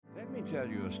tell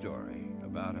you a story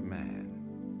about a man,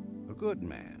 a good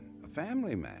man, a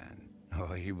family man. Oh,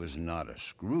 he was not a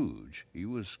Scrooge. He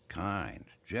was kind,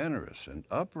 generous, and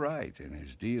upright in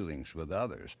his dealings with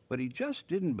others. But he just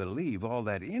didn't believe all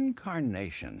that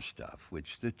incarnation stuff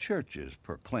which the churches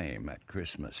proclaim at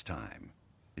Christmas time.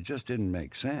 It just didn't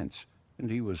make sense, and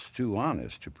he was too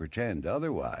honest to pretend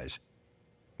otherwise.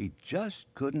 He just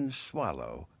couldn't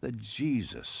swallow the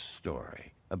Jesus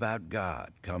story about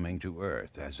God coming to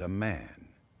earth as a man.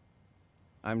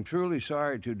 "I'm truly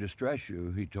sorry to distress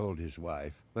you," he told his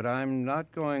wife, "but I'm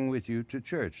not going with you to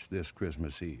church this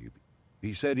Christmas Eve."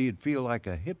 He said he'd feel like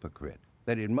a hypocrite,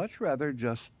 that he'd much rather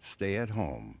just stay at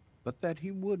home, but that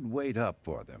he would wait up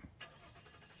for them.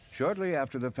 Shortly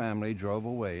after the family drove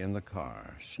away in the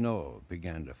car, snow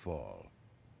began to fall.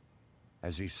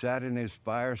 As he sat in his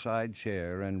fireside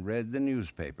chair and read the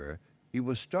newspaper, he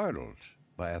was startled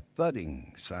by a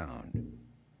thudding sound,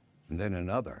 and then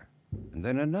another, and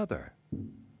then another.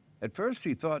 At first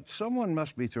he thought someone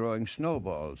must be throwing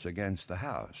snowballs against the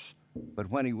house,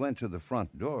 but when he went to the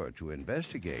front door to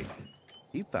investigate,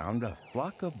 he found a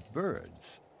flock of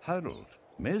birds huddled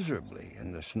miserably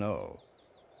in the snow.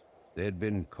 They had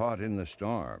been caught in the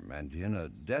storm and, in a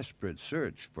desperate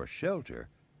search for shelter,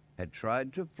 had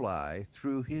tried to fly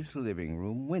through his living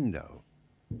room window.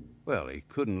 Well, he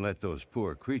couldn't let those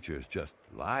poor creatures just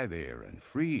lie there and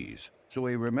freeze, so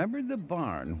he remembered the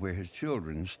barn where his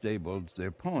children stabled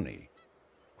their pony.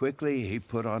 Quickly, he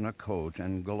put on a coat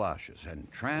and galoshes and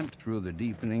tramped through the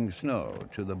deepening snow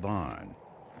to the barn.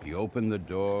 He opened the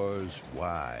doors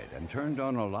wide and turned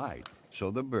on a light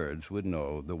so the birds would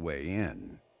know the way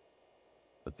in.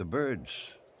 But the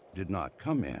birds did not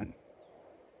come in.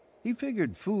 He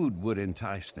figured food would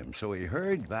entice them, so he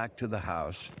hurried back to the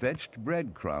house, fetched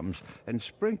breadcrumbs, and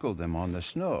sprinkled them on the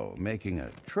snow, making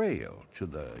a trail to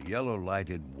the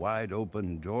yellow-lighted,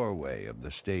 wide-open doorway of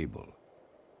the stable.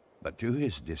 But to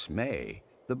his dismay,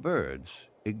 the birds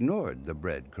ignored the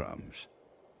breadcrumbs.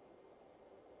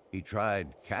 He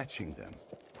tried catching them.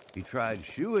 He tried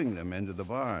shooing them into the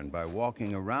barn by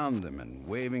walking around them and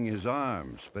waving his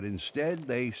arms, but instead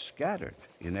they scattered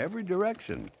in every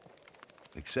direction,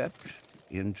 except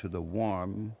into the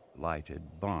warm, lighted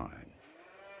barn.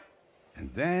 And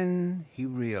then he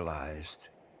realized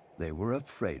they were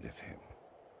afraid of him.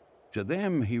 To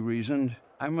them, he reasoned,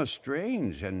 I'm a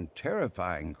strange and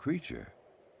terrifying creature.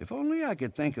 If only I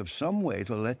could think of some way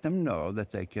to let them know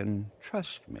that they can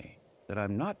trust me, that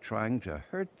I'm not trying to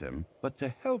hurt them, but to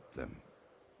help them.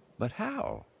 But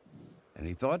how? And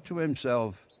he thought to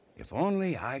himself, if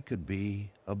only I could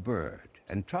be a bird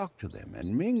and talk to them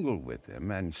and mingle with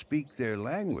them and speak their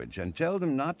language and tell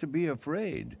them not to be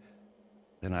afraid,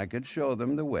 then I could show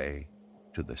them the way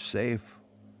to the safe,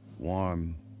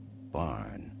 warm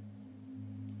barn.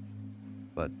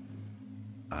 But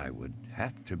I would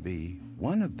have to be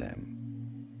one of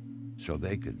them so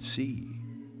they could see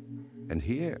and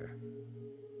hear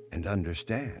and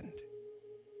understand.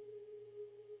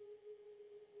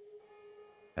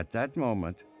 At that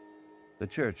moment, the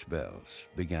church bells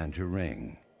began to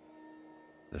ring.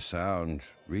 The sound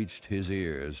reached his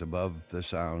ears above the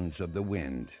sounds of the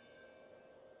wind,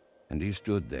 and he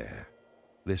stood there,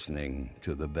 listening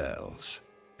to the bells,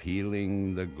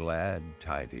 pealing the glad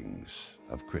tidings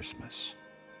of Christmas.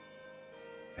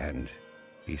 And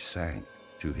he sank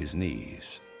to his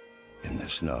knees in the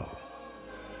snow.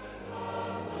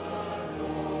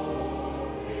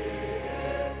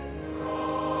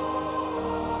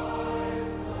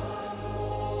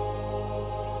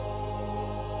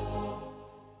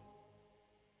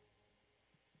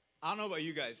 I don't know about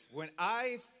you guys. When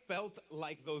I felt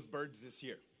like those birds this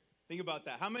year, think about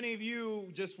that. How many of you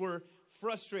just were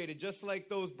frustrated, just like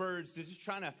those birds, just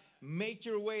trying to make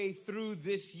your way through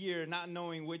this year, not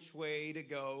knowing which way to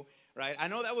go, right? I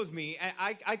know that was me.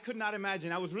 I could not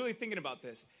imagine. I was really thinking about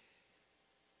this.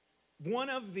 One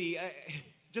of the,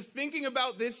 just thinking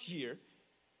about this year,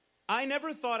 I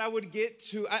never thought I would get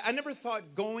to, I never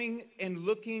thought going and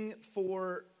looking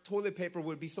for toilet paper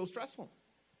would be so stressful.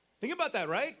 Think about that,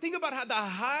 right? Think about how the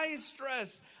high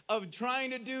stress of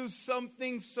trying to do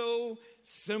something so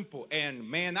simple. And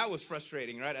man, that was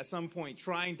frustrating, right? At some point,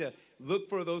 trying to look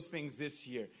for those things this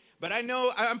year. But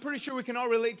I'm pretty sure we can all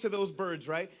relate to those birds,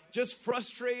 right? Just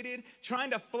frustrated,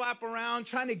 trying to flap around,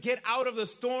 trying to get out of the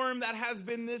storm that has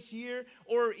been this year.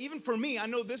 Or even for me, I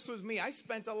know this was me. I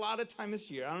spent a lot of time this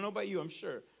year. I don't know about you, I'm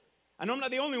sure. I know I'm not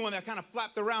the only one that kind of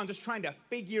flapped around just trying to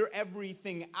figure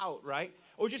everything out, right?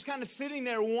 Or just kind of sitting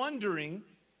there wondering,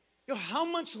 how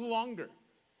much longer?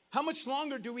 How much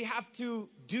longer do we have to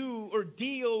do or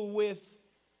deal with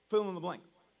fill in the blank?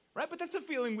 right? But that's a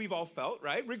feeling we've all felt,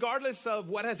 right? Regardless of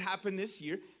what has happened this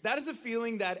year, that is a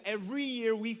feeling that every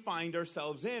year we find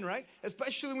ourselves in, right?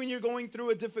 Especially when you're going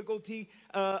through a difficulty,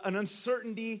 an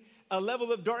uncertainty, a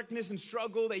level of darkness and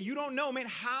struggle that you don't know, man,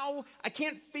 how, I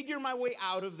can't figure my way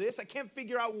out of this. I can't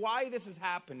figure out why this is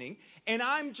happening. And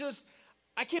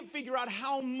I can't figure out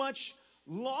how much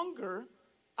longer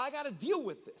I got to deal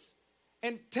with this.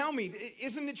 And tell me,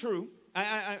 isn't it true?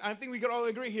 I think we could all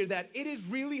agree here that it is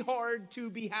really hard to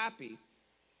be happy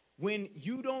when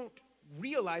you don't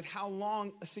realize how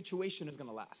long a situation is going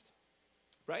to last,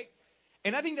 right?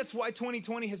 And I think that's why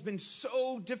 2020 has been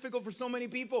so difficult for so many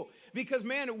people because,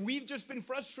 man, we've just been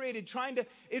frustrated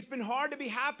it's been hard to be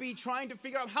happy trying to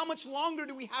figure out how much longer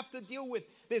do we have to deal with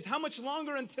this? How much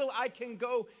longer until I can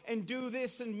go and do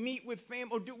this and meet with fam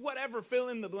or do whatever, fill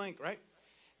in the blank, right?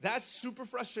 That's super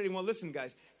frustrating. Well, listen,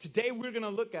 guys, today we're going to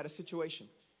look at a situation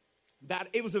that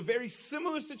it was a very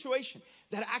similar situation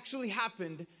that actually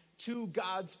happened to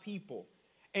God's people.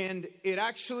 And it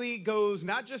actually goes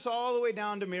not just all the way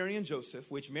down to Mary and Joseph,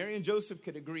 which Mary and Joseph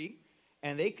could agree.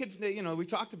 And they could, we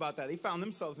talked about that. They found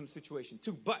themselves in a situation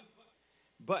too.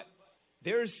 But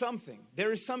there is something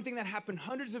that happened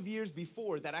hundreds of years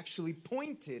before that actually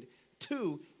pointed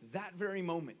to that very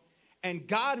moment. And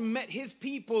God met his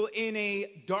people in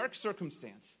a dark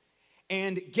circumstance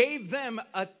and gave them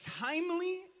a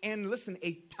timeless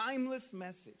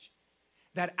message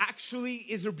that actually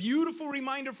is a beautiful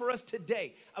reminder for us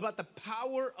today about the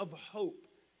power of hope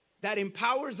that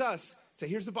empowers us to,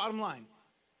 here's the bottom line,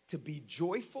 to be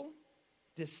joyful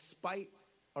despite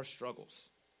our struggles.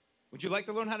 Would you like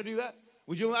to learn how to do that?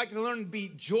 Would you like to learn to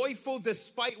be joyful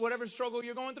despite whatever struggle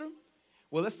you're going through?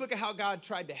 Well, let's look at how God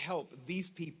tried to help these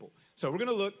people. So we're going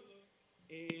to look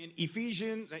in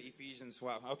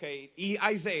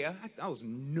Isaiah. I was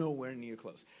nowhere near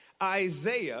close.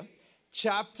 Isaiah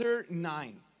chapter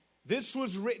 9. This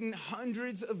was written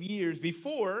hundreds of years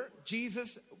before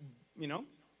Jesus,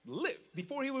 lived,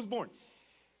 before he was born.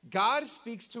 God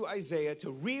speaks to Isaiah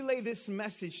to relay this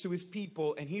message to his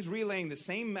people, and he's relaying the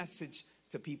same message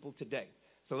to people today.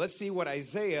 So let's see what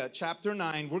Isaiah chapter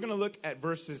 9, we're going to look at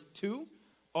verses 2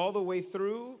 all the way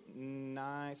through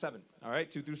 7. All right,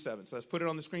 2 through 7. So let's put it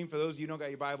on the screen for those of you who don't got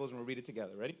your Bibles, and we'll read it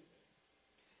together. Ready?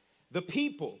 The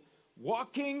people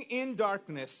walking in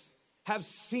darkness have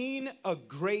seen a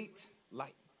great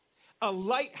light. A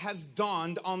light has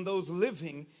dawned on those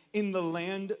living in the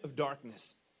land of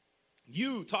darkness.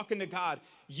 You, talking to God,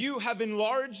 you have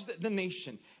enlarged the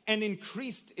nation and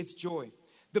increased its joy.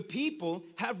 The people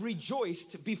have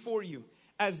rejoiced before you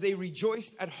as they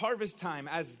rejoiced at harvest time,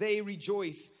 as they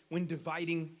rejoice when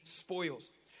dividing spoils.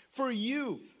 For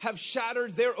you have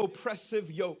shattered their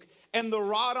oppressive yoke and the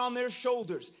rod on their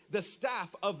shoulders, the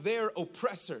staff of their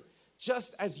oppressor,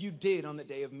 just as you did on the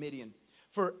day of Midian.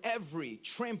 For every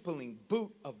trampling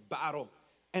boot of battle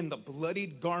and the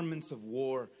bloodied garments of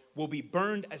war will be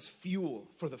burned as fuel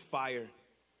for the fire.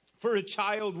 For a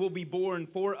child will be born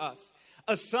for us,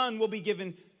 a son will be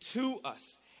given to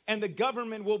us, and the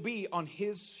government will be on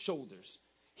his shoulders.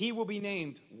 He will be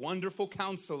named Wonderful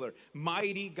Counselor,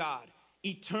 Mighty God,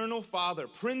 Eternal Father,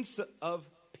 Prince of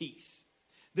Peace.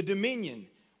 The dominion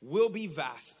will be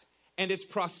vast, and its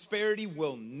prosperity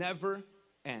will never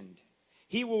end.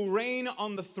 He will reign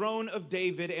on the throne of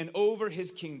David and over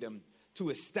his kingdom to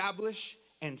establish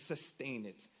and sustain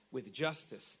it with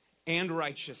justice and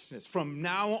righteousness from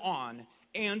now on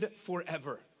and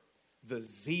forever. The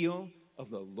zeal of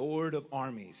the Lord of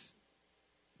armies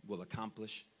will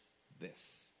accomplish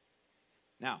this.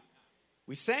 Now,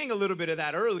 we sang a little bit of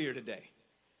that earlier today.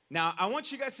 Now, I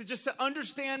want you guys to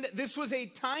understand this was a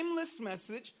timeless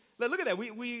message. Look at that.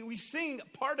 We sing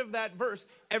part of that verse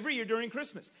every year during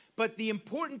Christmas. But the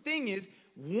important thing is,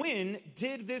 when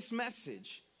did this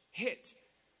message hit?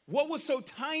 What was so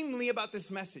timely about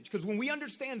this message? Because when we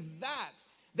understand that,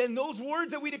 then those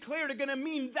words that we declared are going to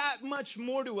mean that much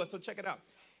more to us. So check it out.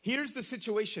 Here's the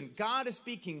situation. God is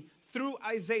speaking through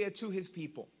Isaiah to his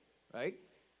people, right?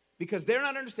 Because they're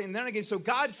not understanding, they're not getting. So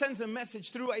God sends a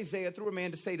message through Isaiah, through a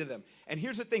man to say to them. And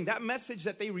here's the thing, that message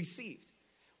that they received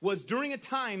was during a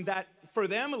time that for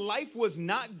them, life was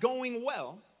not going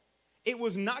well. It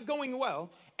was not going well,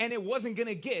 and it wasn't going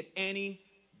to get any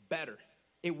better.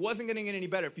 It wasn't going to get any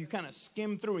better. If you kind of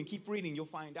skim through and keep reading, you'll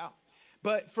find out.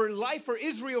 But for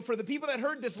Israel, for the people that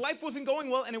heard this, life wasn't going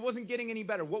well and it wasn't getting any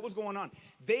better. What was going on?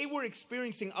 They were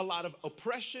experiencing a lot of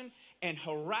oppression and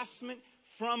harassment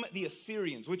from the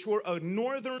Assyrians, which were a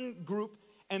northern group.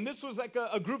 And this was like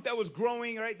a group that was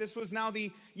growing, right? This was now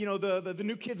the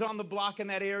new kids on the block in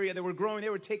that area. They were growing. They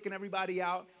were taking everybody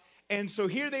out. And so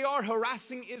here they are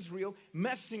harassing Israel,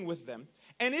 messing with them.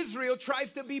 And Israel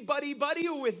tries to be buddy-buddy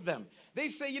with them. They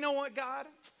say, you know what, God?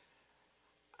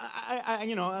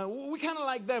 We kind of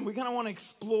like them. We kind of want to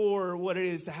explore what it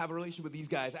is to have a relationship with these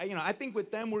guys. I think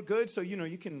with them we're good. So,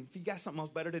 you can, if you got something else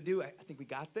better to do, I think we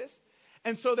got this.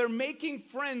 And so they're making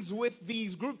friends with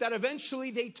these group that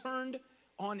eventually they turned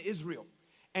on Israel.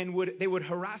 And they would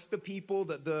harass the people,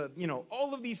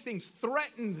 all of these things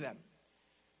threatened them.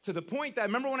 To the point that,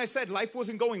 remember when I said life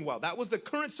wasn't going well? That was the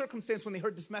current circumstance when they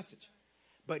heard this message.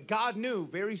 But God knew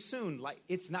very soon,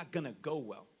 it's not going to go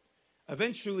well.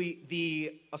 Eventually,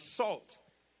 the assault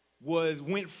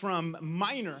went from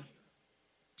minor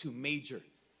to major.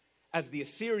 As the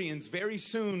Assyrians very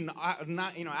soon,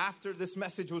 after this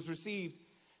message was received,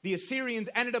 the Assyrians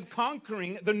ended up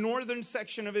conquering the northern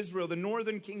section of Israel, the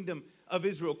northern kingdom of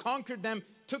Israel, conquered them,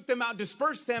 took them out,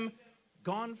 dispersed them,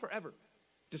 gone forever,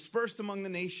 dispersed among the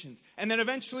nations. And then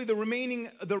eventually the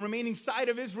remaining side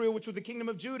of Israel, which was the kingdom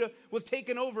of Judah, was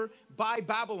taken over by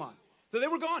Babylon. So they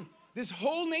were gone. This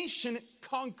whole nation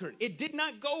conquered. It did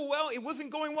not go well. It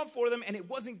wasn't going well for them, and it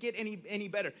wasn't getting any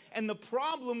better. And the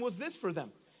problem was this for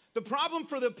them. The problem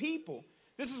for the people,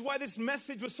 this is why this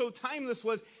message was so timeless,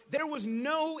 was there was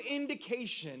no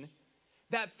indication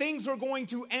that things were going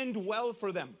to end well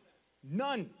for them.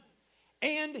 None.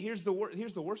 And here's the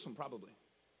worst one probably.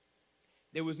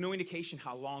 There was no indication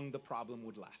how long the problem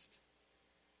would last.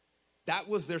 That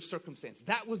was their circumstance.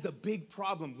 That was the big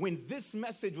problem when this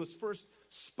message was first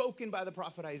spoken by the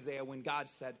prophet Isaiah, when God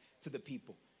said to the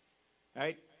people, all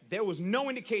right? There was no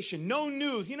indication, no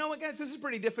news. You know what, guys, this is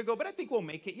pretty difficult, but I think we'll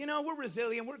make it. We're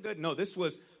resilient, we're good. No, this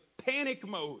was panic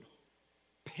mode.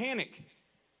 Panic.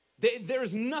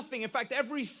 There's nothing. In fact,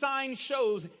 every sign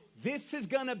shows this is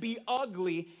going to be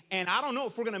ugly, and I don't know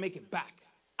if we're going to make it back.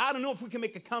 I don't know if we can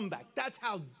make a comeback. That's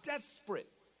how desperate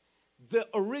the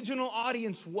original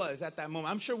audience was at that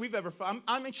moment. I'm sure we've ever felt,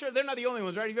 I'm sure they're not the only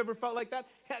ones, right? Have you ever felt like that?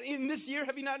 In this year,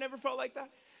 have you not ever felt like that?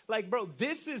 Like, bro,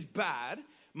 this is bad.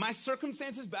 My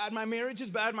circumstance is bad. My marriage is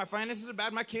bad. My finances are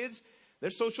bad. My kids, their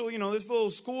social, this little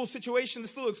school situation,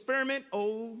 this little experiment.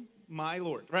 Oh, my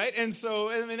Lord, right? And so,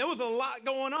 there was a lot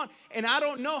going on. And I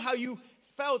don't know how you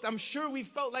felt. I'm sure we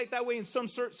felt like that way in some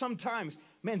times.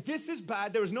 Man, this is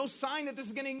bad. There was no sign that this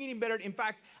is getting any better. In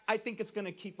fact, I think it's going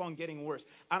to keep on getting worse.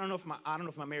 I don't know if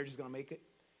my marriage is going to make it.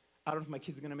 I don't know if my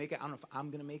kids are going to make it. I don't know if I'm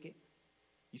going to make it.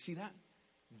 You see that?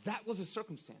 That was a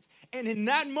circumstance. And in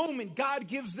that moment, God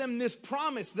gives them this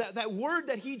promise, that word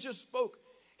that he just spoke.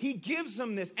 He gives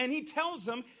them this, and he tells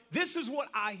them, this is what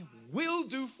I will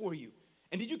do for you.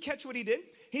 And did you catch what he did?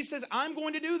 He says, I'm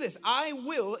going to do this. I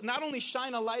will not only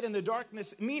shine a light in the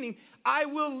darkness, meaning I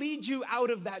will lead you out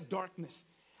of that darkness.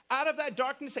 Out of that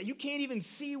darkness that you can't even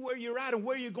see where you're at and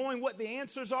where you're going, what the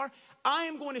answers are. I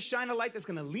am going to shine a light that's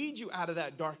going to lead you out of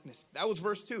that darkness. That was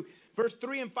verse 2. Verse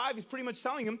 3 and 5 is pretty much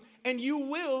telling him, and you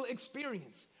will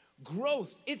experience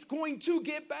growth. It's going to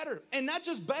get better. And not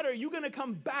just better, you're going to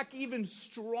come back even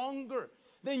stronger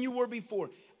than you were before.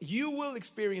 You will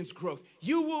experience growth.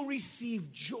 You will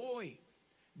receive joy,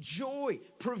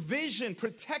 provision,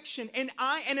 protection, and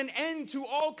an end to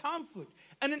all conflict,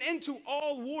 and an end to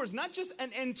all wars, not just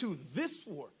an end to this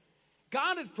war.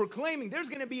 God is proclaiming there's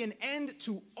going to be an end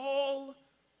to all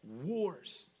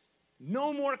wars.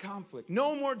 No more conflict,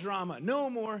 no more drama, no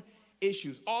more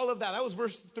issues, all of that. That was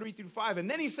verse 3 through 5. And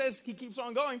then he says, he keeps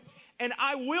on going, and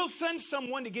I will send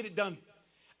someone to get it done.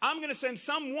 I'm going to send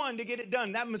someone to get it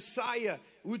done. That Messiah,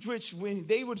 which when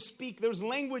they would speak, there was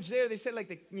language there. They said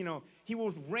he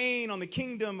will reign on the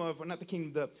kingdom of, or not the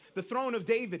kingdom, the throne of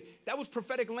David. That was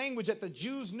prophetic language that the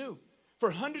Jews knew.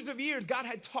 For hundreds of years, God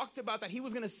had talked about that. He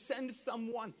was going to send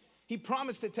someone. He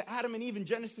promised it to Adam and Eve in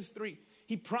Genesis 3.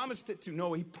 He promised it to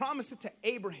Noah. He promised it to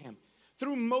Abraham.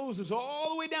 Through Moses,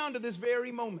 all the way down to this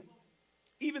very moment.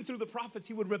 Even through the prophets,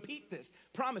 he would repeat this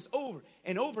promise over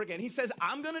and over again. He says,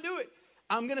 I'm going to do it.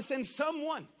 I'm going to send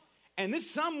someone. And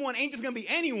this someone ain't just going to be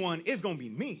anyone. It's going to be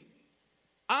me.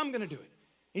 I'm going to do it.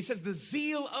 He says, the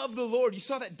zeal of the Lord. You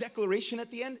saw that declaration at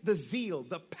the end? The zeal,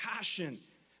 the passion,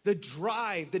 the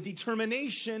drive, the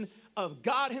determination of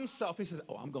God himself. He says,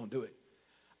 oh, I'm going to do it.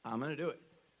 I'm going to do it.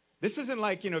 This isn't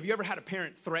like, have you ever had a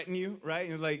parent threaten you, right?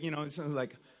 It's like, it's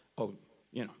like, oh,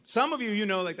 some of you,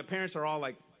 like the parents are all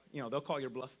like, they'll call your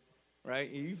bluff,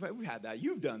 right? We've had that.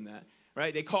 You've done that,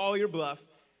 right? They call your bluff.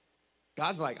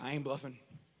 God's like, I ain't bluffing.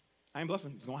 I ain't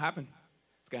bluffing. It's going to happen.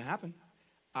 It's going to happen.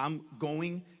 I'm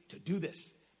going to do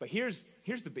this. But here's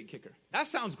the big kicker. That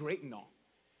sounds great and all.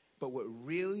 But what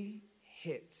really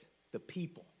hit the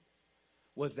people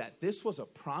was that this was a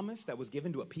promise that was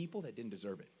given to a people that didn't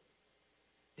deserve it.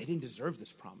 They didn't deserve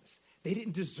this promise. They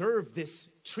didn't deserve this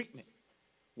treatment.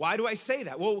 Why do I say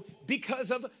that? Well, because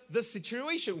of the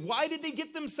situation. Why did they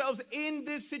get themselves in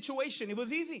this situation? It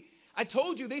was easy. I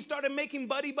told you, they started making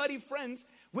buddy friends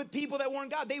with people that weren't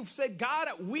God. They said, God,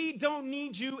 we don't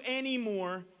need you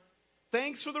anymore.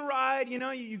 Thanks for the ride. You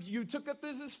know, you took us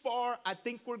this far. I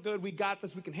think we're good. We got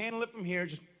this. We can handle it from here.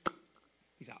 Just,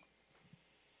 he's out.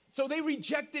 So they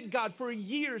rejected God for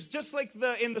years, just like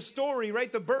in the story,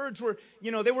 right? The birds were,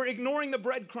 they were ignoring the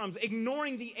breadcrumbs,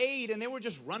 ignoring the aid, and they were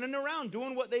just running around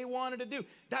doing what they wanted to do.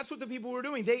 That's what the people were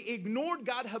doing. They ignored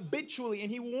God habitually, and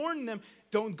he warned them,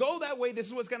 don't go that way. This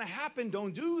is what's going to happen.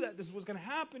 Don't do that. This is what's going to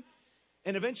happen.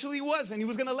 And eventually he was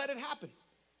going to let it happen.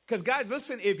 Because guys,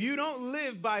 listen, if you don't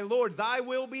live by Lord, thy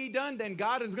will be done, then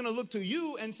God is going to look to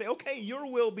you and say, okay,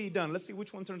 your will be done. Let's see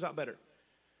which one turns out better.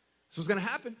 This was going to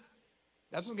happen.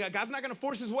 That's what God's not going to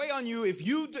force his way on you. If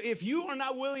you are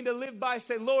not willing to live by,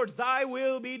 say, Lord, thy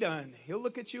will be done. He'll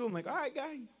look at you and like, all right,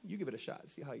 guy, you give it a shot.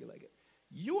 See how you like it.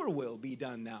 Your will be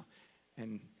done now.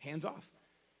 And hands off.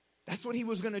 That's what he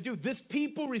was going to do. This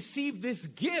people received this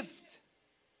gift.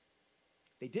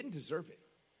 They didn't deserve it.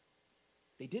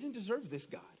 They didn't deserve this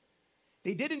God.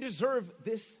 They didn't deserve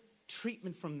this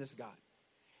treatment from this God.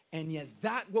 And yet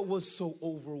that what was so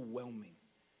overwhelming.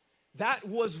 That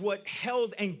was what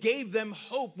held and gave them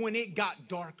hope when it got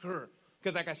darker.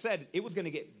 Because like I said, it was going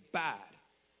to get bad.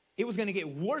 It was going to get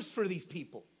worse for these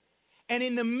people. And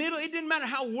in the middle, it didn't matter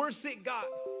how worse it got.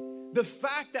 The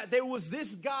fact that there was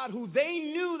this God who they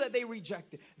knew that they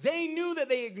rejected. They knew that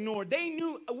they ignored. They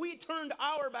knew we turned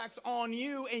our backs on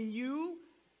you and you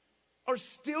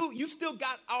still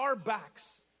got our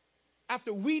backs.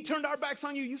 After we turned our backs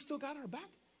on you, you still got our back.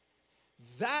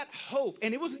 That hope,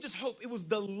 and it wasn't just hope, it was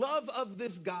the love of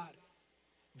this God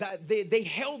that they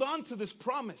held on to this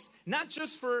promise, not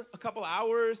just for a couple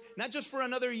hours, not just for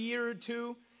another year or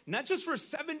two, not just for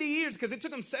 70 years, because it took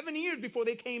them 70 years before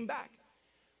they came back,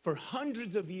 for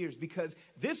hundreds of years, because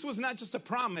this was not just a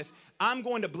promise, I'm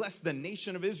going to bless the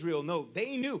nation of Israel. No,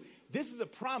 they knew this is a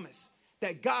promise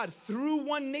that God, through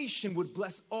one nation, would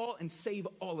bless all and save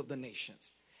all of the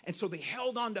nations. And so they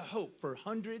held on to hope for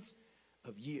hundreds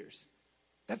of years.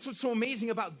 That's what's so amazing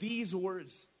about these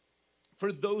words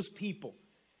for those people.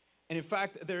 And in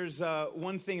fact, there's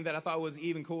one thing that I thought was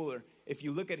even cooler. If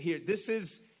you look at here,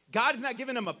 God's not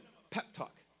giving them a pep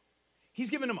talk. He's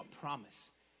giving them a promise.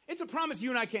 It's a promise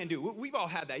you and I can't do. We've all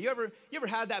had that. You ever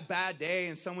had that bad day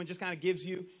and someone just kind of gives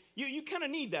you kind of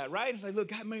need that, right? It's like, look,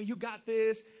 God, man, you got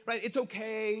this, right? It's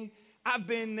okay. I've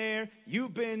been there.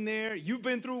 You've been there. You've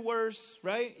been through worse,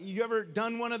 right? You ever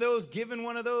done one of those, given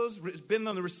one of those, been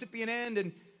on the recipient end,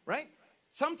 and right?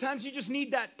 Sometimes you just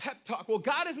need that pep talk. Well,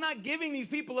 God is not giving these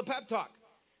people a pep talk.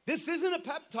 This isn't a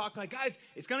pep talk like, guys,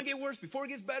 it's going to get worse before it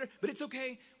gets better, but it's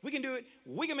okay. We can do it.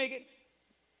 We can make it.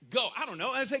 Go. I don't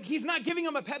know. And it's like he's not giving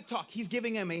them a pep talk. He's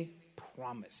giving them a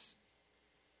promise.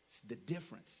 It's the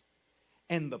difference.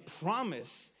 And the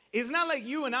promise is not like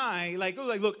you and I, like,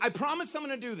 look, I promise I'm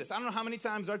going to do this. I don't know how many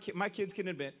times my kids can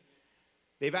admit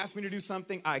they've asked me to do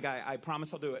something. I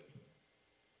promise I'll do it.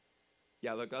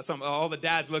 Yeah, look, all the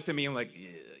dads looked at me and like,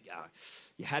 yeah,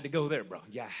 you had to go there, bro.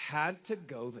 You had to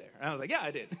go there. And I was like, yeah,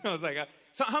 I did. I was like,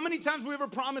 so how many times have we ever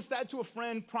promised that to a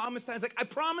friend? Promised that? It's like, I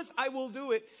promise I will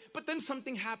do it. But then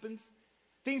something happens.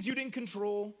 Things you didn't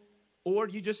control, or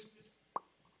you just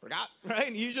forgot, right?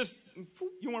 And you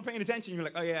weren't paying attention. You're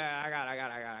like, oh yeah, I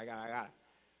got it.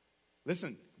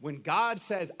 Listen, when God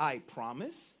says, I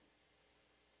promise,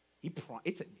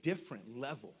 it's a different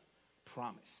level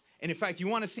promise. And in fact, you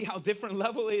want to see how different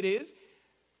level it is?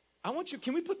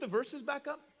 Can we put the verses back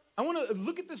up? I want to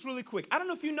look at this really quick. I don't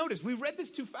know if you noticed, we read this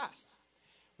too fast.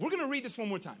 We're going to read this one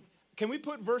more time. Can we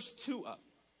put verse 2 up?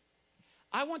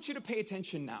 I want you to pay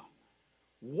attention now.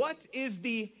 What is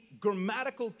the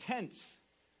grammatical tense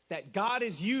that God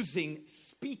is using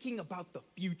speaking about the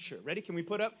future? Ready? Can we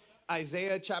put up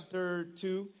Isaiah chapter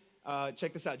 2?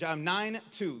 Check this out. John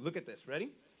 9:2. Look at this. Ready?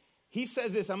 He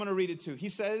says this. I'm going to read it too. He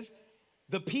says,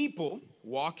 the people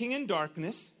walking in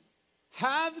darkness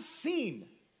have seen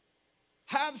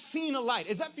a light.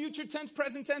 Is that future tense,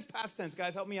 present tense, past tense?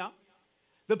 Guys, help me out.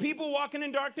 The people walking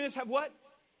in darkness have what?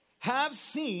 Have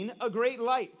seen a great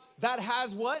light that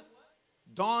has what?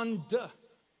 Dawned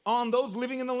on those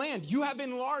living in the land. You have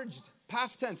enlarged,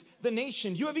 past tense. The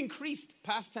nation, you have increased,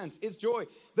 past tense. It's joy.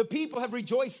 The people have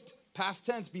rejoiced, past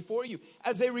tense, before you,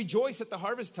 as they rejoice at the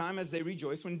harvest time, as they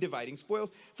rejoice when dividing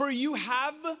spoils. For you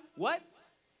have what?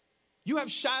 You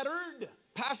have shattered,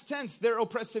 past tense, their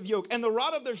oppressive yoke, and the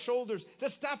rod of their shoulders, the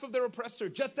staff of their oppressor,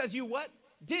 just as you what?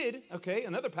 Did, okay,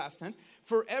 another past tense,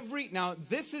 for every, now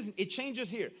this is, it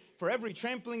changes here, for every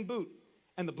trampling boot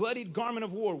and the bloodied garment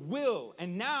of war will,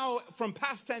 and now from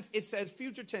past tense, it says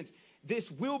future tense,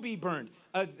 this will be burned.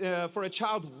 For a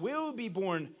child will be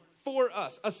born for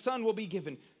us. A son will be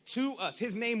given to us.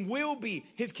 His name will be,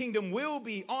 his kingdom will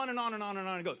be, on and on and on and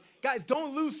on it goes. Guys,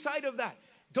 don't lose sight of that.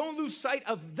 Don't lose sight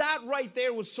of that right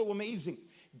there was so amazing.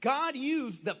 God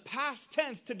used the past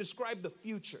tense to describe the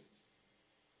future.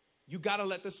 You got to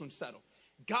let this one settle.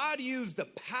 God used the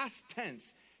past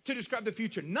tense to describe the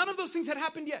future. None of those things had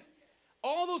happened yet.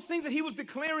 All those things that he was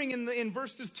declaring in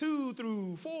verses 2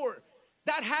 through 4,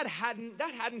 that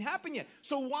hadn't happened yet.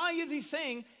 So why is he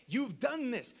saying, you've done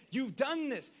this, you've done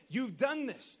this, you've done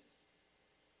this?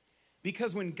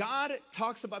 Because when God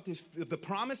talks about this, the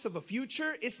promise of a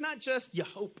future, it's not just you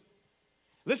hope.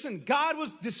 Listen, God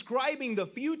was describing the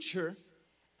future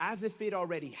as if it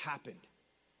already happened.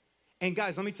 And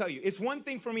guys, let me tell you, it's one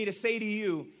thing for me to say to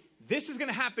you, this is going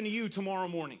to happen to you tomorrow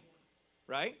morning,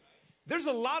 right? There's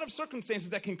a lot of circumstances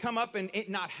that can come up and it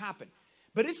not happen.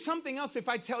 But it's something else if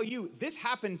I tell you, this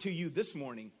happened to you this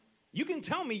morning. You can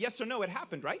tell me yes or no, it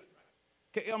happened, right?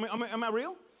 Okay, am I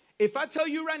real? If I tell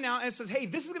you right now and it says, hey,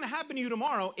 this is going to happen to you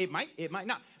tomorrow, it might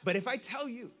not. But if I tell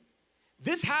you,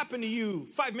 this happened to you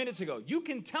 5 minutes ago, you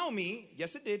can tell me,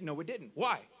 yes, it did, no, it didn't.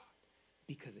 Why?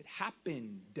 Because it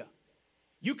happened.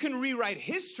 You can rewrite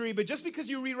history, but just because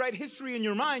you rewrite history in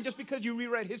your mind, just because you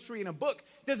rewrite history in a book,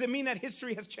 doesn't mean that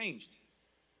history has changed.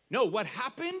 No, what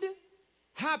happened,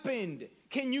 happened.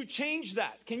 Can you change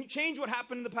that? Can you change what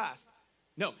happened in the past?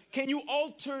 No. Can you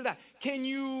alter that? Can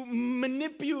you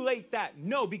manipulate that?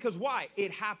 No, because why?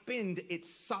 It happened,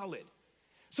 it's solid.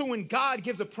 So when God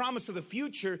gives a promise of the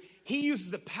future, he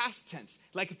uses the past tense,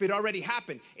 like if it already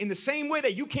happened. In the same way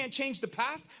that you can't change the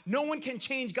past, no one can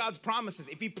change God's promises.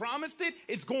 If he promised it,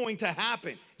 it's going to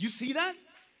happen. You see that?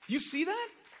 You see that?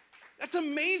 That's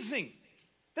amazing.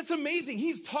 That's amazing.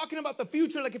 He's talking about the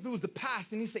future like if it was the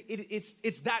past, and he's saying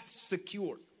it's that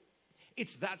secure.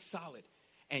 It's that solid.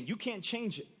 And you can't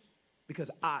change it because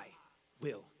I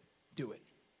will do it.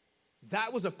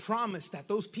 That was a promise that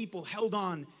those people held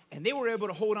on, and they were able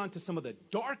to hold on to some of the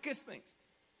darkest things.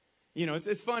 You know,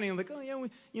 it's funny. I'm like, oh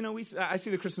yeah, I see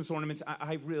the Christmas ornaments.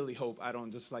 I really hope I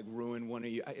don't just like ruin one of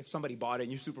you. If somebody bought it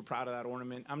and you're super proud of that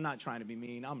ornament, I'm not trying to be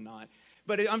mean. I'm not.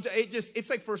 But it's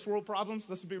like first world problems.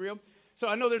 Let's be real. So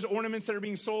I know there's ornaments that are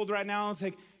being sold right now. It's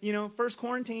like, first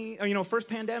quarantine, or, first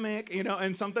pandemic,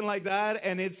 and something like that.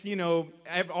 And it's,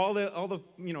 all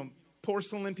the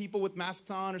porcelain people with masks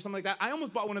on or something like that. I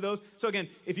almost bought one of those. So again,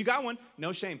 if you got one,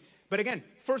 no shame. But again,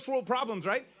 first world problems,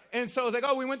 right? And so it's like,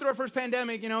 oh, we went through our first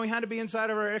pandemic. We had to be inside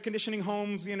of our air conditioning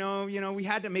homes. We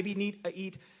had to maybe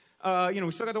eat.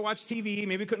 We still got to watch TV.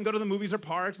 Maybe couldn't go to the movies or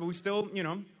parks, but we still,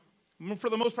 for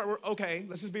the most part, we're okay.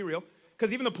 Let's just be real.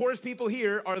 Because even the poorest people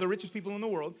here are the richest people in the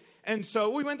world. And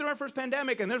so we went through our first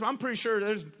pandemic, and I'm pretty sure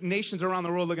there's nations around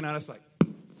the world looking at us like,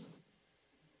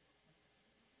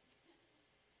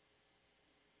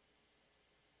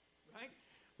 right?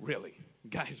 Really?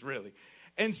 Guys, really?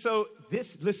 And so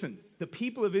listen, the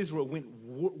people of Israel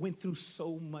went through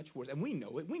so much worse. And we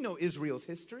know it. We know Israel's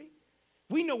history.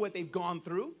 We know what they've gone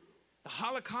through. The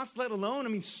Holocaust, let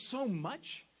alone, so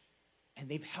much. And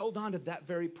they've held on to that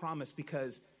very promise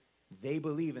because they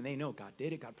believe and they know God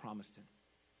did it, God promised it.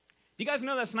 Do you guys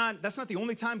know that's not the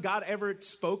only time God ever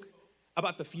spoke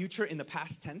about the future in the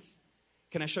past tense?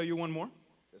 Can I show you one more?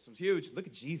 This one's huge. Look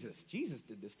at Jesus. Jesus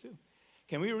did this too.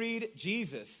 Can we read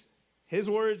Jesus, his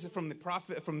words from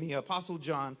the Apostle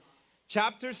John,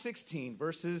 chapter 16,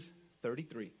 verses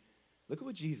 33. Look at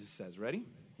what Jesus says. Ready?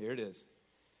 Here it is.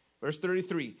 Verse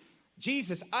 33.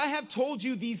 Jesus, I have told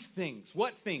you these things.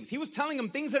 What things? He was telling them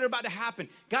things that are about to happen.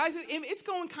 Guys, it's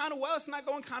going kind of well. It's not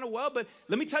going kind of well, but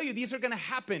let me tell you, these are going to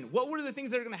happen. What were the things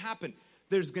that are going to happen?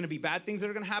 There's going to be bad things that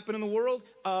are going to happen in the world.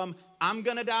 I'm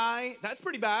going to die. That's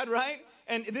pretty bad, right?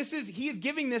 And he is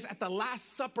giving this at the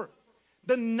Last Supper.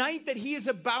 The night that he is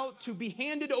about to be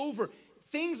handed over.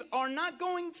 Things are not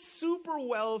going super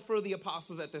well for the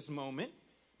apostles at this moment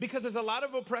because there's a lot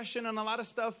of oppression and a lot of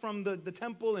stuff from the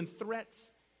temple and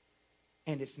threats.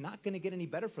 And it's not going to get any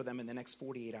better for them in the next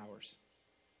 48 hours,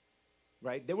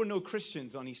 right? There were no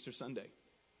Christians on Easter Sunday.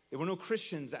 There were no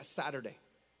Christians that Saturday.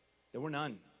 There were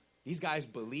none. These guys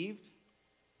believed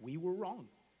we were wrong.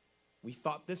 We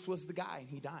thought this was the guy and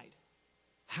he died.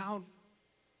 How?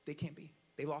 They can't be.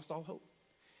 They lost all hope.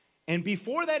 And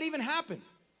before that even happened,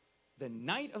 the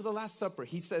night of the Last Supper,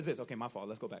 he says this. Okay, my fault.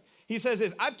 Let's go back. He says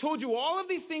this. I've told you all of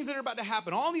these things that are about to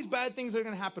happen. All these bad things that are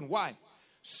going to happen. Why?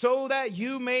 So that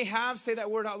you may have, say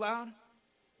that word out loud,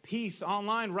 peace.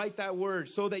 Online, write that word.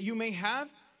 So that you may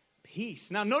have peace.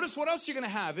 Now, notice what else you're going to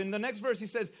have. In the next verse, he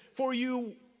says, for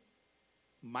you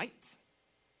might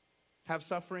have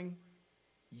suffering?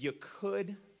 You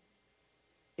could.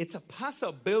 It's a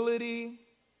possibility. He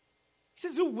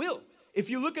says, who will? If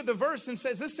you look at the verse and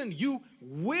says, listen, you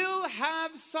will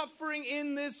have suffering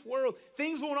in this world.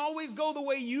 Things won't always go the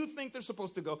way you think they're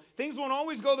supposed to go. Things won't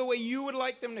always go the way you would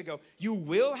like them to go. You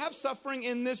will have suffering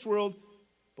in this world.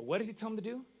 But what does he tell them to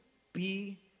do?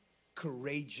 Be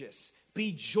courageous.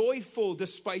 Be joyful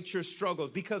despite your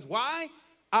struggles. Because why?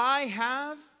 I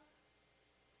have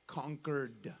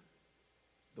conquered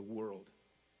the world.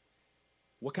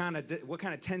 What kind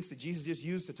of tense did Jesus just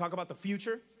use to talk about the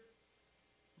future?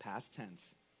 Past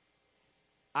tense.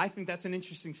 I think that's an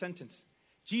interesting sentence.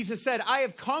 Jesus said, I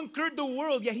have conquered the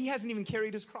world, yet he hasn't even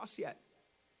carried his cross yet.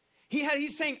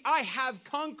 He's saying, I have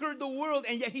conquered the world,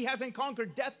 and yet he hasn't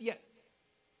conquered death yet.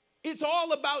 It's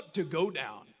all about to go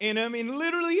down. And I mean,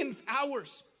 literally in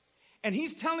hours. And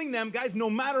he's telling them, guys, no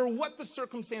matter what the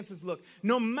circumstances look,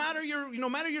 no matter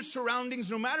your surroundings,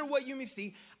 no matter what you may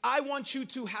see, I want you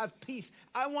to have peace.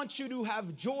 I want you to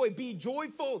have joy. Be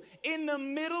joyful in the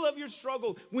middle of your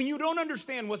struggle when you don't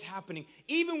understand what's happening.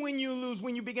 Even when you lose,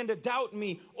 when you begin to doubt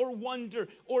me or wonder,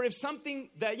 or if something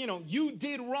that, you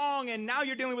did wrong and now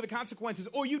you're dealing with the consequences,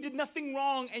 or you did nothing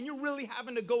wrong and you're really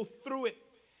having to go through it.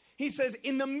 He says,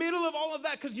 in the middle of all of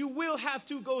that, because you will have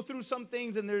to go through some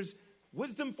things and there's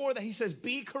wisdom for that. He says,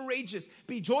 be courageous.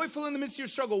 Be joyful in the midst of your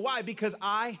struggle. Why? Because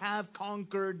I have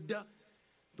conquered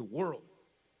the world.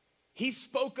 He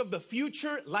spoke of the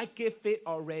future like if it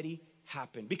already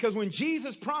happened. Because when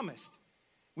Jesus promised,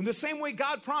 when the same way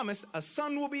God promised, a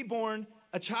son will be born,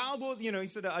 a child will, he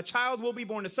said, a child will be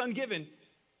born, a son given.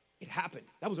 It happened.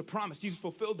 That was a promise. Jesus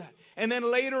fulfilled that. And then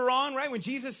later on, right, when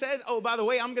Jesus says, oh, by the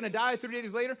way, I'm going to die 3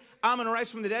 days later, I'm going to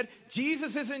rise from the dead.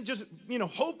 Jesus isn't just,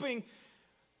 hoping,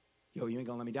 yo, you ain't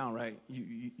gonna let me down, right?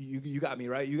 You got me,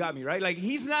 right? You got me, right? Like,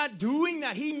 he's not doing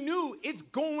that. He knew it's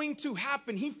going to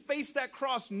happen. He faced that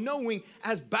cross knowing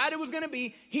as bad it was gonna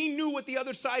be, he knew what the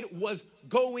other side was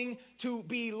going to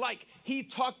be like. He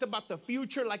talked about the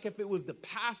future like if it was the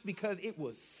past because it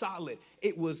was solid.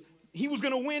 He was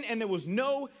gonna win, and there was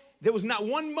not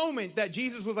one moment that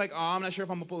Jesus was like, oh, I'm not sure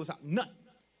if I'm gonna pull this out. None,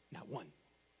 not one.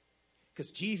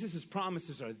 Because Jesus'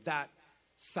 promises are that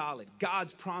solid.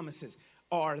 God's promises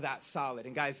are that solid.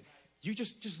 And guys, you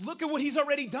just look at what he's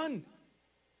already done.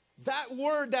 That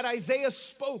word that Isaiah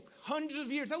spoke hundreds of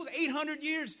years, that was 800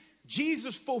 years.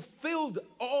 Jesus fulfilled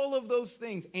all of those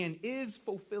things and is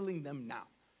fulfilling them now.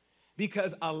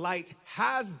 Because a light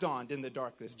has dawned in the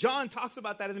darkness. John talks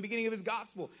about that in the beginning of his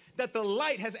gospel, that the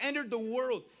light has entered the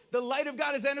world. The light of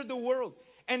God has entered the world.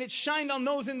 And it shined on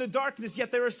those in the darkness,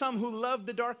 yet there are some who love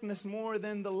the darkness more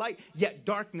than the light. Yet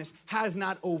darkness has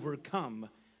not overcome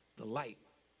the light.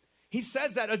 He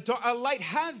says that a light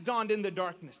has dawned in the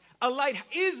darkness. A light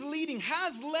is leading,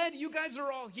 has led. You guys are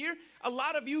all here. A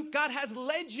lot of you, God has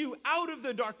led you out of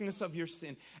the darkness of your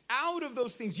sin, out of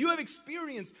those things. You have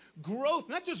experienced growth,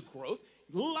 not just growth,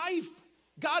 life.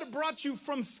 God brought you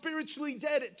from spiritually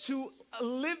dead to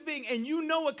living, and you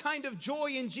know a kind of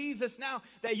joy in Jesus now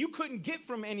that you couldn't get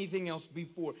from anything else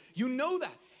before. You know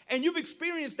that. And you've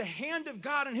experienced the hand of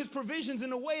God and his provisions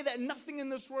in a way that nothing in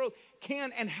this world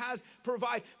can and has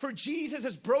provided. For Jesus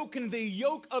has broken the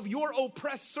yoke of your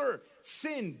oppressor,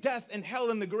 sin, death, and hell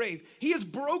in the grave. He has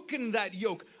broken that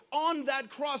yoke on that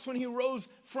cross when he rose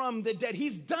from the dead.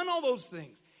 He's done all those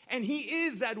things. And he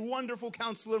is that wonderful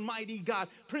counselor, mighty God,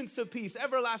 Prince of Peace,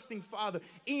 everlasting Father,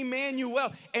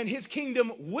 Emmanuel. And his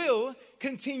kingdom will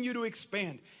continue to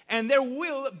expand. And there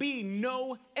will be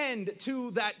no end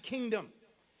to that kingdom.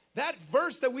 That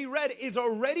verse that we read is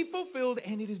already fulfilled,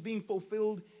 and it is being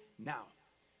fulfilled now.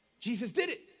 Jesus did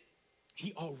it.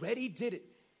 He already did it.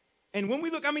 And when we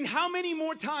look, how many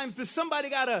more times does somebody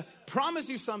gotta promise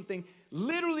you something,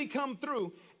 literally come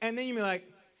through, and then you be like,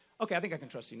 okay, I think I can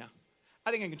trust you now.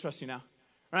 I think I can trust you now.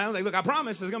 Right? I'm like, look, I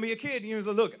promise there's gonna be a kid. And you're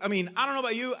like, look, I don't know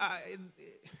about you.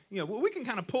 We can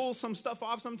kind of pull some stuff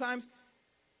off sometimes.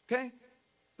 Okay?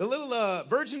 The little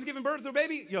virgin's giving birth to a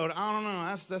baby, I don't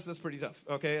know, that's pretty tough,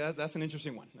 okay? That's an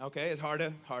interesting one, okay? It's hard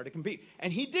to compete.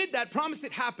 And he did that, promised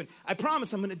it happened. I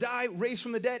promise I'm gonna die, raised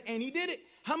from the dead, and he did it.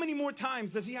 How many more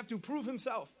times does he have to prove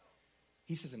himself?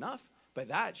 He says enough, but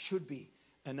that should be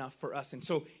enough for us. And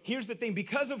so here's the thing,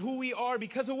 because of who we are,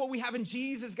 because of what we have in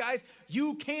Jesus, guys,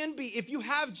 you can be, if you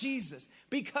have Jesus,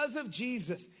 because of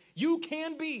Jesus, you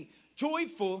can be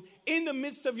joyful in the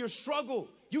midst of your struggle.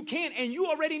 You can, and you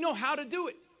already know how to do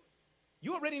it.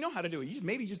 You already know how to do it.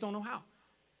 Maybe you just don't know how.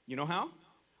 You know how?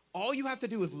 All you have to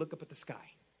do is look up at the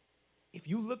sky. If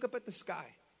you look up at the sky,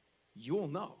 you'll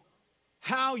know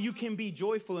how you can be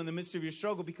joyful in the midst of your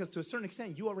struggle, because to a certain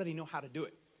extent, you already know how to do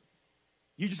it.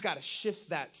 You just got to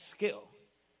shift that skill.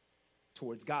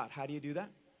 towards God. How do you do that?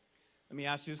 Let me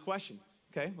ask you this question.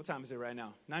 Okay, what time is it right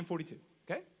now? 9:42,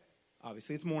 okay?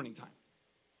 Obviously, it's morning time.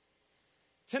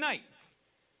 Tonight,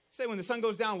 say when the sun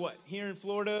goes down, what? Here in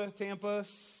Florida, Tampa,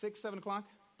 6, 7 o'clock?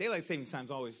 Daylight savings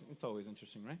time's always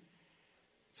interesting, right?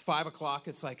 It's 5 o'clock.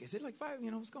 It's like, is it like 5?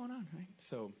 What's going on, right?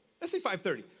 So let's say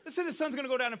 5:30. Let's say the sun's going to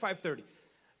go down at 5:30.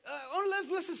 Or let's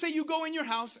just say you go in your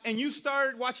house and you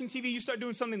start watching TV. You start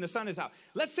doing something. The sun is out.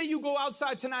 Let's say you go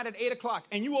outside tonight at 8 o'clock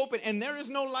and you open and there is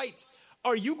no light.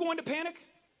 Are you going to panic?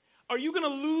 Are you going to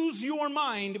lose your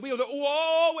mind? Because,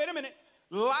 whoa, wait a minute.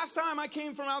 Last time I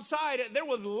came from outside, there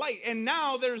was light, and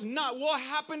now there's not. What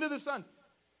happened to the sun?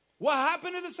 What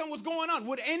happened to the sun? What's going on?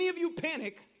 Would any of you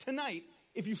panic tonight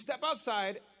if you step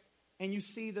outside and you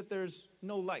see that there's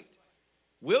no light?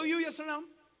 Will you, yes or no?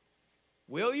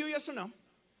 Will you, yes or no?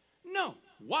 No.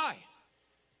 Why?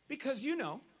 Because you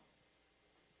know,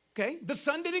 okay, the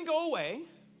sun didn't go away.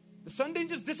 The sun didn't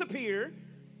just disappear.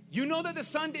 You know that the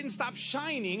sun didn't stop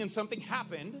shining and something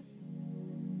happened.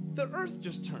 The earth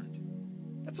just turned.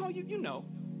 That's all you know.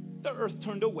 The earth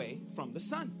turned away from the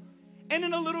sun. And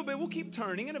in a little bit, we'll keep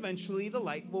turning, and eventually the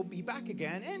light will be back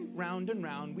again, and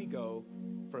round we go.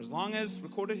 For as long as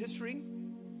recorded history,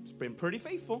 it's been pretty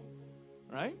faithful,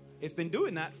 right? It's been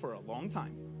doing that for a long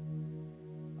time.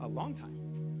 A long time.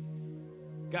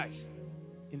 Guys,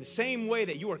 in the same way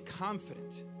that you are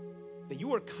confident,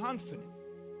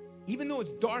 even though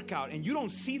it's dark out and you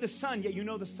don't see the sun, yet you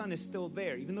know the sun is still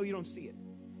there, even though you don't see it.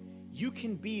 You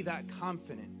can be that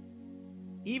confident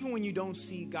even when you don't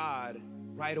see God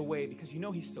right away, because you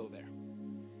know he's still there.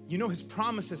 You know his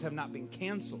promises have not been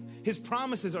canceled. His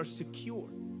promises are secure.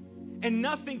 And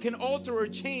nothing can alter or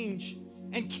change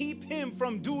and keep him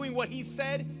from doing what he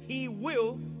said he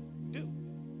will do.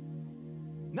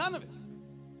 None of it.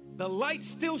 The light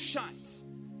still shines.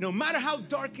 No matter how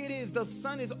dark it is, the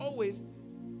sun is always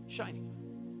shining.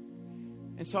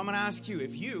 And so I'm going to ask you,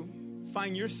 if you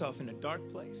find yourself in a dark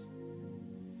place,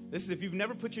 this is if you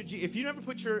never put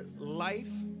your life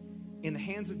in the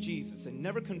hands of Jesus and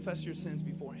never confess your sins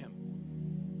before him.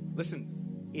 Listen,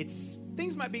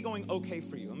 things might be going okay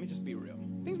for you. Let me just be real.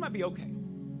 Things might be okay.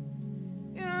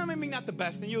 Maybe not the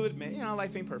best, and you'll admit,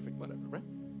 life ain't perfect, whatever, right?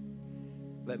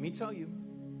 Let me tell you,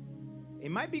 it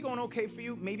might be going okay for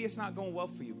you. Maybe it's not going well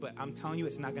for you, but I'm telling you,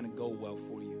 it's not going to go well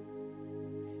for you.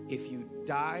 If you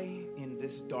die in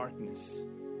this darkness,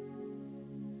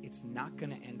 it's not going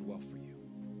to end well for you.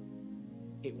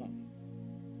 It won't.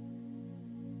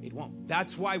 It won't.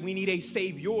 That's why we need a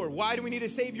Savior. Why do we need a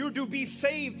Savior? To be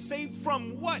saved. Saved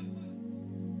from what?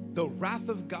 The wrath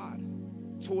of God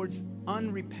towards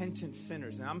unrepentant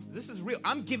sinners. And this is real.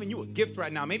 I'm giving you a gift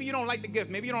right now. Maybe you don't like the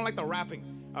gift. Maybe you don't like the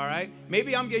wrapping. All right?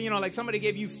 Maybe I'm getting, like somebody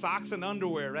gave you socks and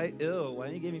underwear, right? Ew, why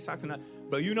didn't you give me socks and underwear?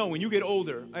 But when you get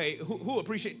older, hey, who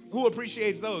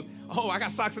appreciates those? Oh, I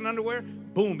got socks and underwear?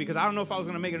 Boom, because I don't know if I was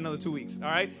going to make it another 2 weeks. All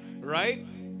right?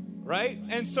 Right?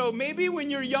 And so maybe when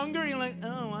you're younger, you're like,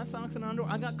 oh, I have socks and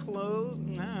underwear. I got clothes.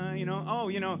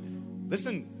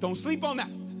 Listen, don't sleep on that.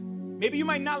 Maybe you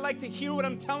might not like to hear what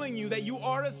I'm telling you, that you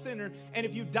are a sinner, and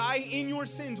if you die in your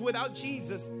sins without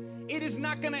Jesus, it is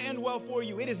not going to end well for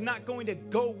you. It is not going to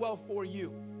go well for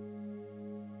you.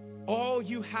 All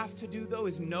you have to do, though,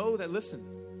 is know that, listen,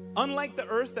 unlike the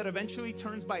earth that eventually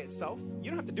turns by itself,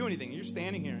 you don't have to do anything. You're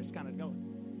standing here. It's kind of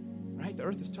going, right? The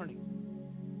earth is turning.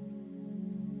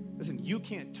 Listen, you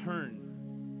can't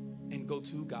turn and go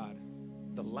to God.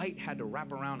 The light had to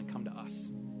wrap around and come to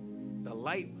us. The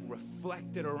light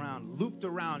reflected around, looped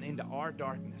around into our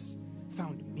darkness,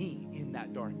 found me in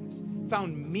that darkness,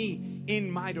 found me in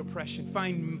my depression,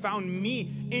 found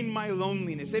me in my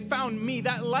loneliness. It found me.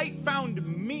 That light found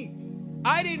me.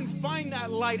 I didn't find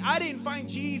that light. I didn't find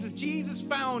Jesus. Jesus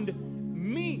found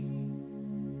me.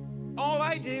 All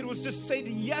I did was just say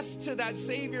yes to that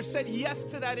Savior, said yes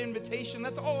to that invitation.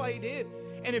 That's all I did.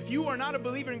 And if you are not a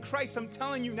believer in Christ, I'm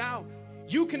telling you now,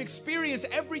 you can experience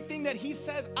everything that he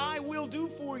says I will do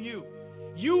for you.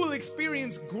 You will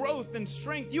experience growth and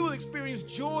strength. You will experience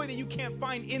joy that you can't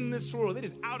find in this world. It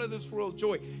is out of this world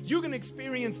joy. You can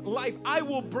experience life. I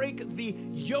will break the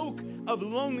yoke of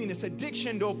loneliness,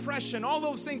 addiction, to oppression, all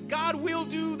those things. God will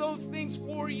do those things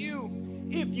for you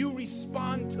if you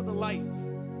respond to the light.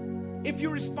 If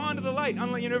you respond to the light,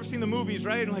 unlike you've never seen the movies,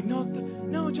 right? And like,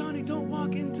 no, Johnny, don't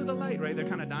walk into the light, right? They're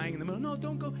kind of dying in the middle. No,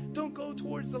 don't go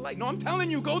towards the light. No, I'm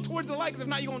telling you, go towards the light, because if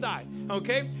not, you're going to die,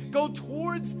 okay? Go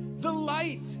towards the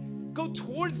light. Go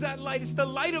towards that light. It's the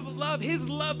light of love, his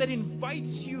love that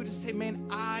invites you to say, man,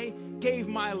 I gave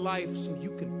my life so you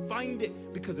can find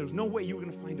it, because there's no way you're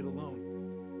going to find it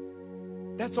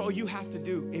alone. That's all you have to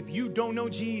do. If you don't know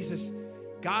Jesus,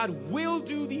 God will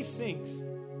do these things.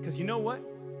 Because you know what?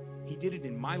 He did it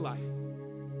in my life.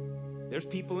 There's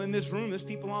people in this room, there's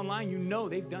people online, you know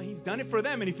he's done it for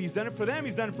them. And if he's done it for them,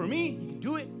 he's done it for me. He can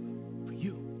do it for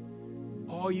you.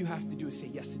 All you have to do is say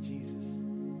yes to Jesus.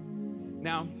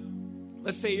 Now,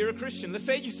 let's say you're a Christian. Let's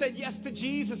say you said yes to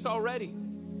Jesus already.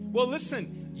 Well,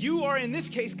 listen, you are in this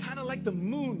case kind of like the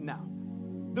moon now.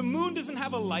 The moon doesn't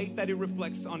have a light that it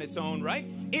reflects on its own, right?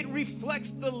 It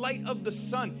reflects the light of the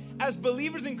sun. As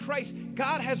believers in Christ,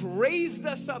 God has raised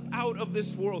us up out of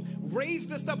this world. Raised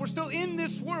us up. We're still in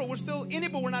this world. We're still in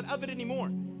it, but we're not of it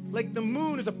anymore. Like the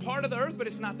moon is a part of the earth, but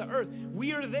it's not the earth.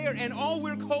 We are there, and all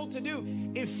we're called to do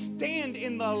is stand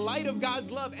in the light of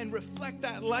God's love and reflect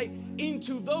that light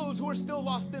into those who are still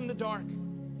lost in the dark.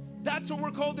 That's what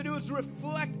we're called to do, is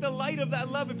reflect the light of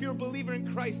that love. If you're a believer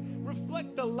in Christ,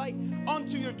 reflect the light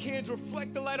onto your kids,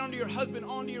 reflect the light onto your husband,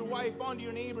 onto your wife, onto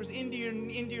your neighbors, into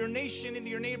your nation, into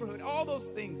your neighborhood, all those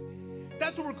things.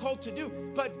 That's what we're called to do.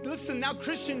 But listen, now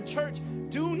Christian church,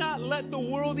 do not let the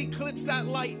world eclipse that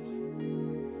light.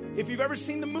 If you've ever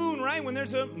seen the moon, right, when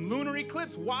there's a lunar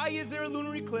eclipse, why is there a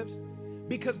lunar eclipse?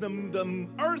 Because the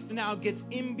earth now gets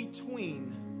in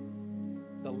between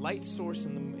the light source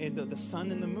and the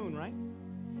sun and the moon, right?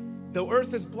 The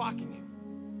earth is blocking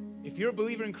it. If you're a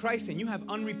believer in Christ and you have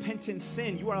unrepentant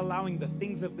sin, you are allowing the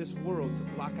things of this world to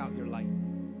block out your light.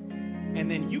 And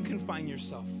then you can find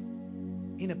yourself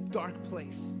in a dark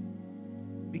place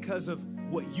because of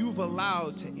what you've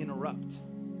allowed to interrupt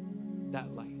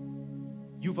that light.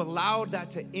 You've allowed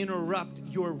that to interrupt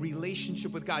your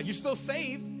relationship with God. You're still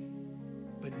saved,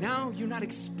 but now you're not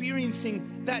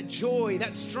experiencing that joy,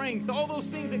 that strength, all those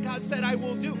things that God said I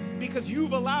will do, because you've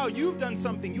done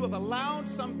something. You have allowed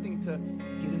something to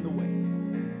get in the way.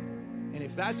 And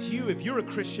if that's you, if you're a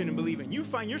Christian and believer, and you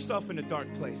find yourself in a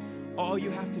dark place, all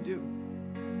you have to do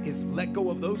is let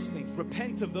go of those things.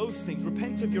 Repent of those things.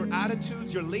 Repent of your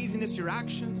attitudes, your laziness, your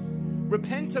actions.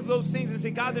 Repent of those things and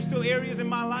say, God, there's still areas in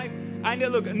my life. I know,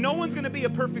 look, no one's going to be a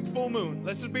perfect full moon.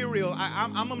 Let's just be real.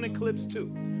 I'm an eclipse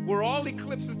too. We're all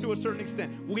eclipses to a certain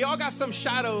extent. We all got some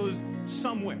shadows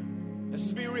somewhere. Let's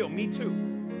just be real. Me too.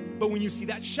 But when you see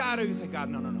that shadow, you say, God,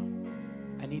 no.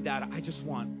 I need that. I just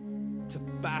want to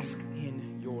bask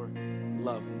in your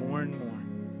love more and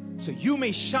more, so you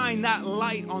may shine that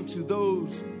light onto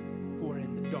those who are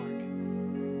in the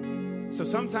dark. So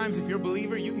sometimes if you're a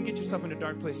believer, you can get yourself in a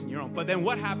dark place in your own. But then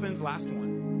what happens? Last one.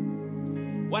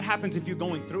 What happens if you're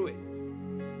going through it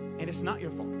and it's not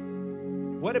your fault?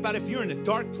 What about if you're in a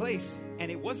dark place and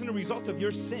it wasn't a result of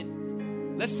your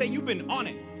sin? Let's say you've been on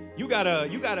it. You got a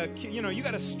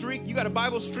streak, you got a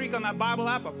Bible streak on that Bible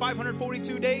app of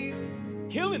 542 days,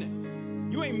 killing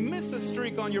it. You ain't missed a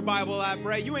streak on your Bible app,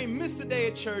 right? You ain't missed a day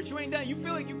at church. You ain't done. You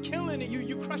feel like you're killing it.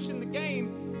 You crushing the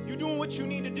game. You're doing what you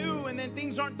need to do, and then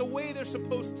things aren't the way they're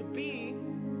supposed to be.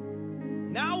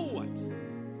 Now what?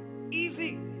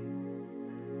 Easy.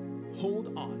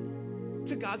 Hold on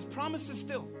to God's promises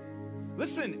still.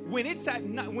 Listen, when it's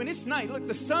night, look,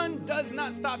 the sun does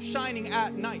not stop shining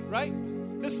at night, right?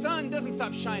 The sun doesn't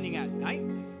stop shining at night.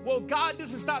 Well, God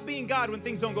doesn't stop being God when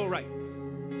things don't go right.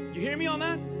 You hear me on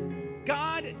that?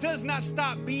 God does not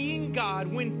stop being God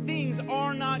when things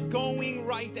are not going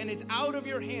right and it's out of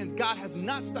your hands. God has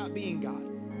not stopped being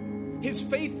God. His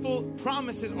faithful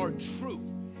promises are true.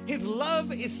 His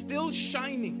love is still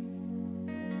shining.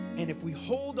 And if we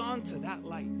hold on to that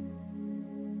light,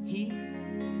 He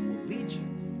will lead you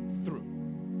through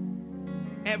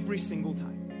every single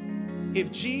time.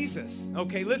 If Jesus,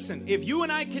 okay, listen, if you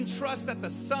and I can trust that the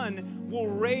sun will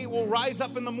rise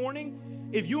up in the morning,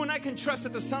 if you and I can trust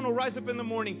that the sun will rise up in the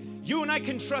morning, you and I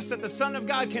can trust that the Son of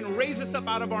God can raise us up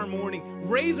out of our mourning,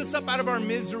 raise us up out of our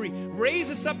misery, raise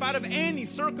us up out of any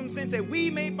circumstance that we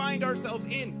may find ourselves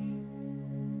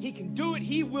in. He can do it.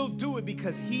 He will do it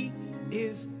because He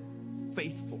is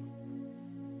faithful.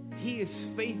 He is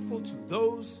faithful to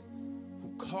those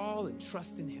who call and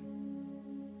trust in Him.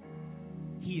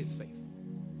 He is faithful.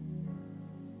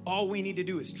 All we need to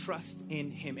do is trust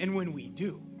in Him. And when we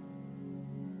do,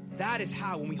 that is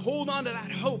how, when we hold on to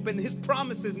that hope and His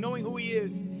promises, knowing who He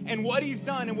is and what He's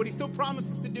done and what He still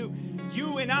promises to do,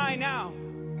 you and I now,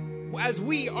 as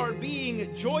we are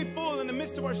being joyful in the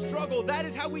midst of our struggle, that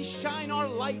is how we shine our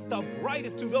light the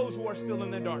brightest to those who are still in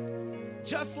the dark.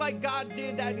 Just like God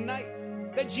did that night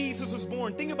that Jesus was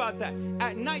born. Think about that.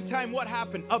 At nighttime, what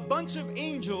happened? A bunch of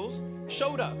angels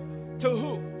showed up. To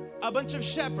who? A bunch of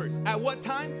shepherds. At what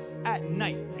time? At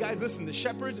night. Guys, listen, the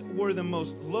shepherds were the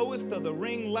most lowest of the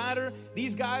ring ladder.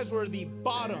 These guys were the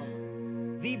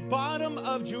bottom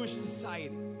of Jewish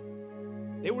society.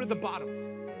 They were the bottom.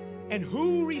 And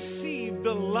who received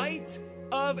the light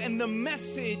of and the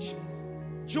message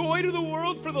Joy to the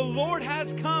world, for the Lord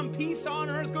has come. Peace on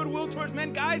earth, goodwill towards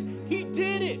men. Guys, he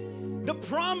did it. The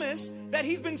promise that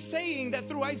he's been saying that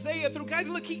through Isaiah, through guys,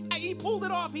 look, he pulled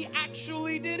it off. He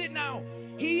actually did it now.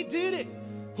 He did it.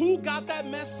 Who got that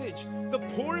message? The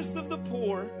poorest of the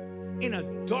poor in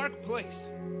a dark place.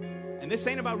 And this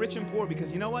ain't about rich and poor,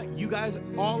 because you know what? You guys,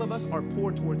 all of us are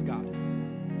poor towards God.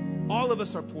 All of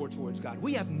us are poor towards God.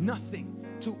 We have nothing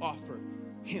to offer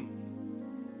him.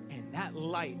 And that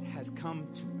light has come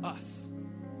to us.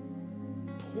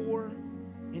 Poor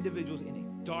individuals in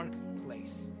a dark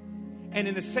place. And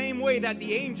in the same way that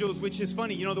the angels, which is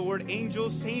funny, you know the word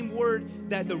angels, same word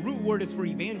that the root word is for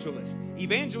evangelist.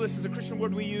 Evangelist is a Christian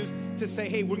word we use to say,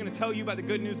 hey, we're going to tell you about the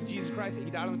good news of Jesus Christ, that he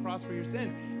died on the cross for your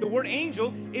sins. The word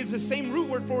angel is the same root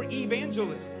word for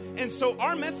evangelist. And so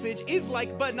our message is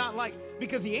like, but not like,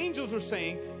 because the angels are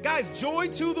saying, guys, joy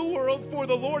to the world, for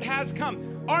the Lord has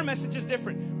come. Our message is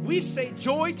different. We say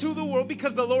joy to the world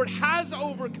because the Lord has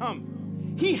overcome.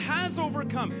 He has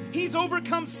overcome. He's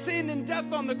overcome sin and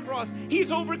death on the cross.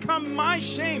 He's overcome my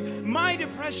shame, my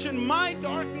depression, my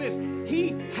darkness. He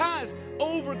has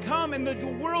overcome, and the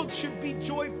world should be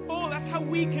joyful. That's how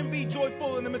we can be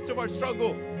joyful in the midst of our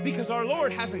struggle, because our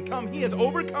Lord hasn't come. He has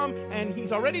overcome, and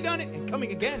he's already done it and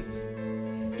coming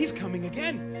again. He's coming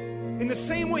again. In the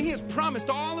same way he has promised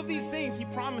all of these things, he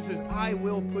promises, I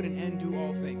will put an end to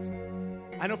all things.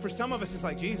 I know for some of us, it's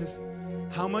like, Jesus,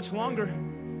 how much longer?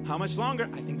 How much longer?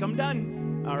 I think I'm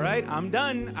done. All right, I'm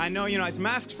done. I know, it's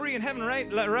mask free in heaven,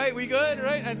 right? Right? We good,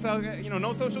 right? And so,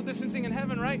 no social distancing in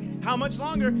heaven, right? How much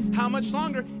longer? How much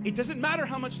longer? It doesn't matter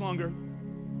how much longer,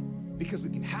 because we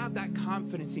can have that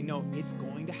confidence. No, it's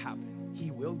going to happen. He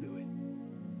will do it.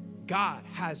 God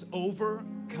has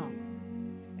overcome,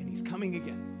 and he's coming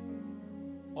again.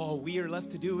 All we are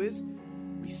left to do is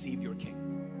receive your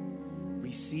King.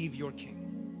 Receive your King.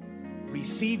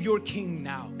 Receive your King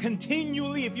now.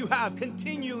 Continually, if you have,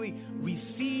 continually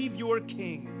receive your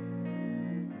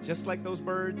King. Just like those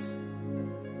birds,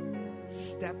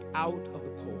 step out of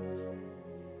the cold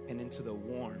and into the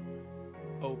warm,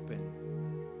 open,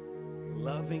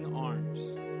 loving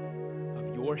arms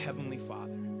of your Heavenly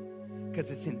Father.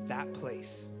 Because it's in that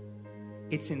place,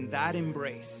 it's in that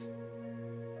embrace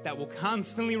that will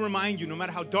constantly remind you, no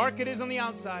matter how dark it is on the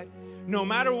outside, no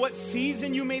matter what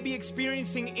season you may be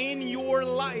experiencing in your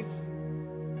life,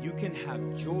 you can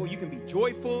have joy. You can be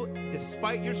joyful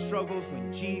despite your struggles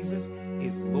when Jesus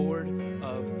is Lord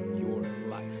of your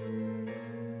life.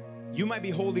 You might be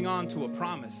holding on to a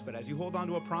promise, but as you hold on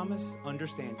to a promise,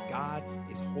 understand God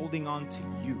is holding on to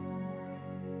you,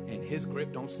 and his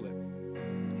grip don't slip.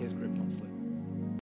 His grip don't slip.